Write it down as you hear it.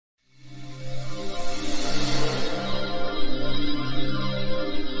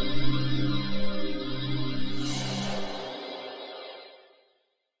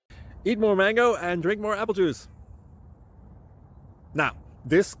Eat more mango and drink more apple juice. Now,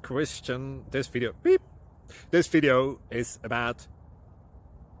 this video is about...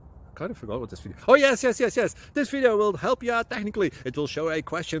 I kind of forgot what this video... Oh, yes. This video will help you out technically. It will show a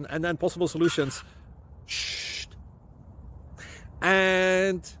question and then possible solutions. Shh.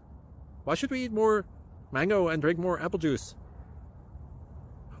 And why should we eat more mango and drink more apple juice?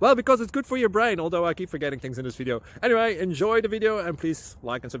 Well, because it's good for your brain, although I keep forgetting things in this video. Anyway, enjoy the video and please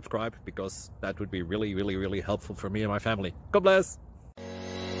like and subscribe, because that would be really helpful for me and my family. God bless!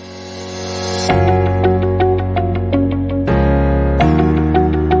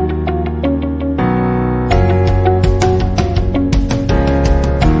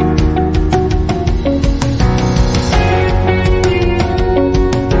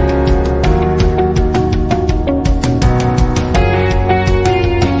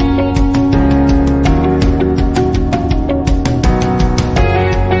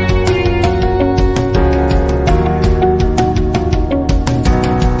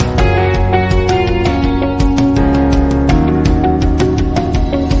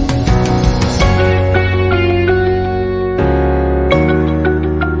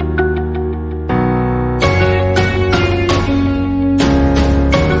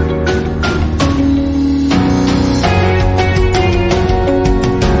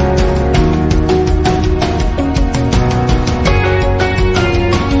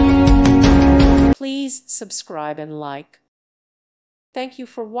 Please subscribe and like. Thank you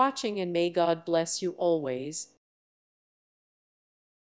for watching, and may God bless you always.